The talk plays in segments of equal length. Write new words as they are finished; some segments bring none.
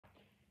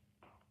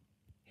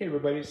Hey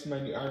everybody, this is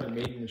my new Iron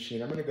Maiden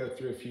machine. I'm going to go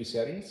through a few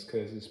settings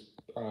because there's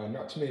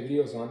not too many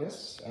videos on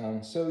this.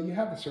 So you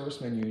have the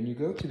service menu and you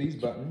go to these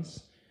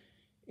buttons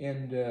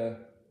and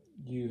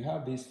you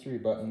have these three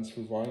buttons for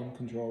volume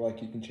control,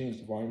 like you can change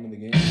the volume of the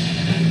game.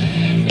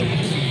 So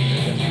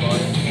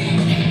volume.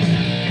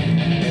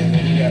 And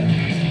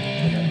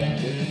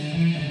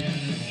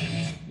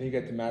then you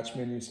got the match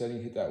menu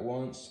setting, hit that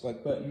once,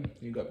 select button,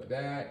 you go up to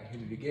that,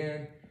 hit it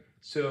again.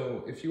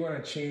 So if you want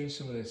to change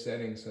some of the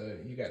settings,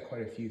 you got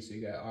quite a few. So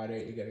you got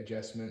audit, you got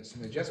adjustments.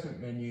 In the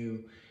adjustment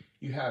menu,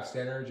 you have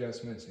standard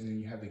adjustments and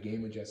then you have the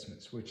game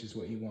adjustments, which is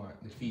what you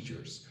want, the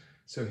features.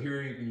 So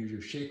here you can use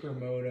your shaker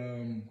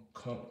modem,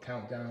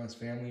 countdowns,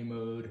 family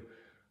mode.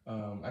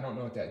 I don't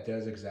know what that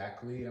does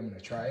exactly. I'm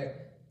going to try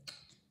it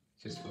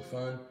just for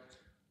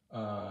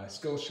fun.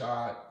 Skill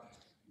shot,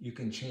 you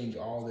can change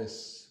all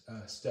this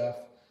stuff.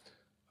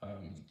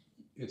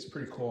 It's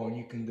pretty cool, and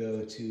you can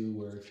go to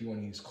where if you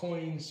want to use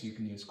coins, you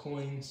can use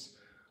coins.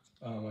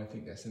 I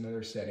think that's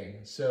another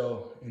setting.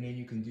 So, and then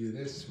you can do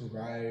this,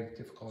 revive,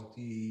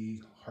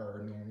 difficulty,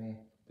 hard,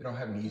 normal. They don't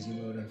have an easy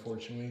mode,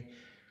 unfortunately.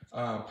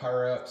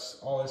 Power-ups,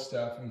 all this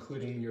stuff,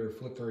 including your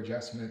flipper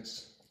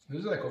adjustments.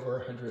 There's like over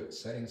 100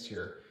 settings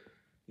here.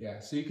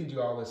 Yeah, so you can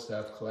do all this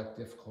stuff, collect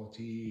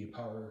difficulty,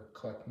 power,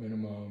 collect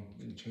minimum,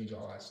 you can change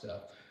all that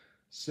stuff.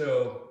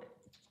 So,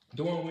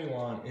 the one we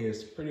want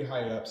is pretty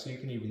high up, so you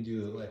can even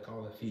do like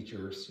all the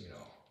features, you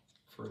know,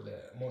 for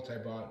the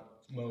multi-bot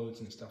modes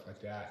and stuff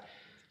like that.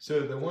 So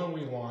the one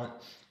we want,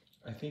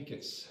 I think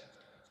there's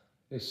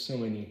so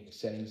many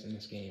settings in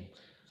this game.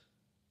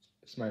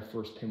 It's my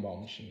first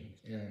pinball machine,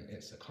 and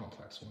it's a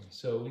complex one.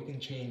 So we can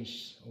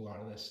change a lot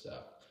of this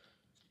stuff.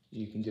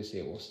 You can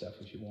disable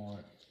stuff if you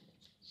want.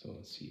 So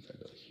let's see if I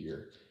go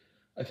here.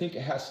 I think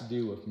it has to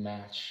do with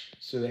match.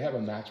 So they have a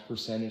match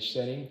percentage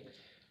setting.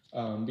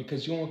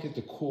 Because you won't get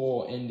the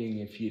cool ending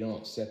if you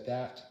don't set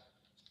that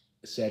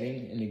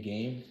setting in the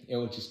game. It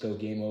will just go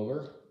game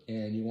over,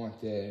 and you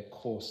want the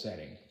cool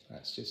setting.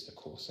 That's just the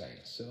cool setting.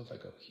 So if I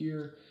go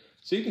here,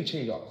 so you can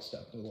change all this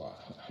stuff. There's a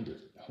lot,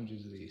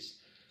 hundreds of these.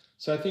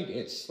 So I think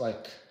it's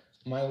like,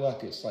 my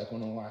luck, it's like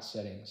one of the last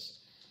settings.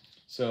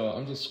 So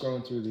I'm just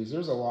scrolling through these.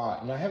 There's a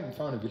lot, and I haven't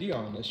found a video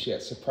on this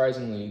yet.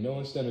 Surprisingly, no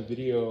one's done a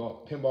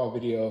video, pinball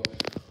video,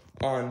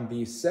 on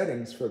these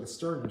settings for the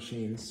Stern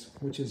machines,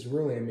 which is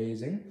really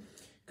amazing,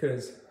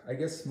 because I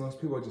guess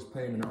most people just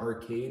play them in an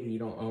arcade and you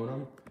don't own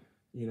them.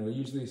 You know,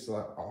 usually it's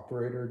like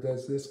operator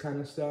does this kind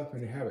of stuff,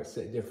 and they have it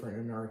set different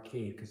in an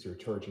arcade because they're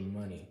charging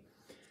money.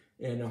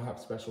 And they'll have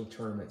special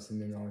tournaments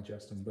and then they'll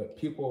adjust them. But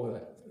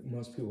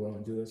most people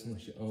don't do this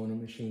unless you own a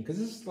machine, because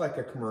this is like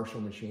a commercial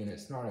machine.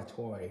 It's not a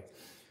toy.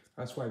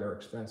 That's why they're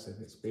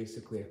expensive. It's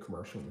basically a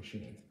commercial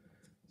machine.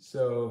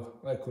 So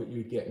like what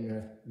you'd get in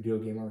a video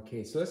game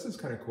arcade. So this is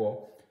kind of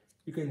cool.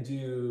 You can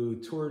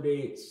do tour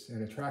dates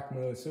and a track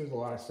mode. So there's a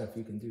lot of stuff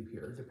you can do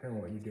here, depending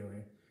on what you're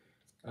doing.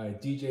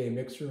 DJ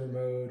mixer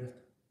mode,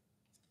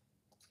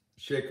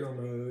 shaker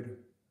mode,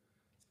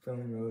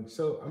 friendly mode.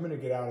 So I'm going to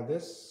get out of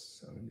this.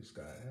 So I just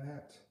got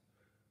that.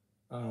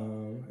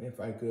 If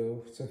I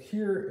go, so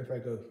here, if I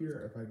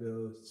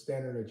go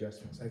standard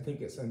adjustments, I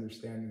think it's under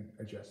standard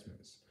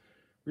adjustments.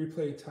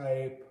 Replay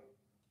type,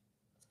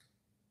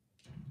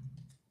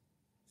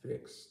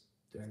 fixed,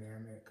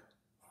 dynamic,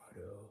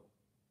 auto.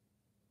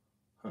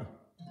 I'm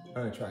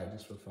gonna try it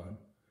just for fun.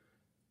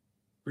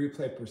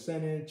 Replay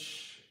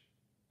percentage,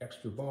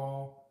 extra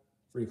ball,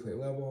 replay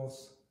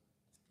levels,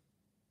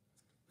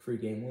 free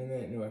game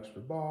limit, no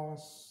extra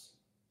balls.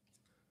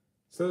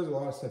 So there's a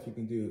lot of stuff you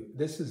can do.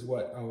 This is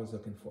what I was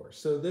looking for.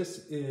 So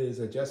this is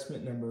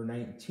adjustment number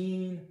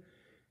 19.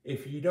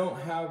 If you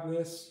don't have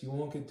this, you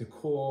won't get the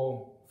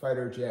cool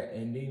fighter jet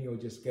ending. You'll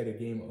just get a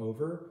game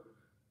over.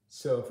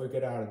 So if we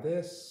get out of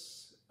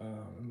this,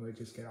 I'm going to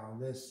just get out of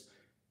this.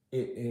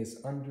 It is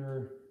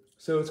under,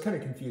 so it's kind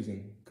of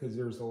confusing because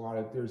there's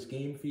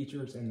game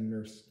features and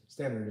there's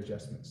standard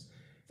adjustments.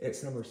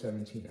 It's number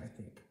 17, I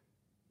think.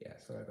 Yeah,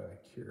 so I go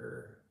like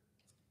here,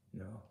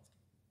 no.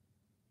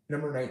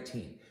 Number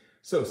 19.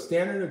 So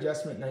standard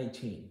adjustment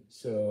 19.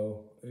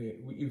 So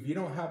if you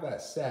don't have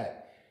that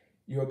set,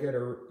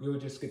 you'll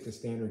just get the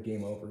standard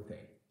game over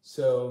thing.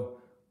 So,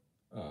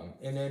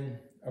 and then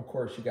of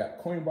course you got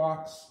coin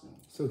box.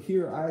 So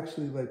here I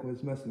actually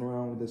was messing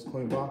around with this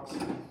coin box,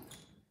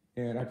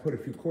 and I put a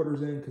few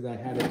quarters in because I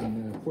had it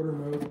in the quarter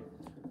mode.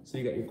 So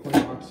you got your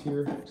coin box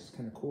here, which is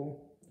kind of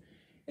cool.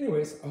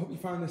 Anyways, I hope you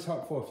found this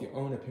helpful if you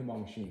own a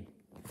pinball machine.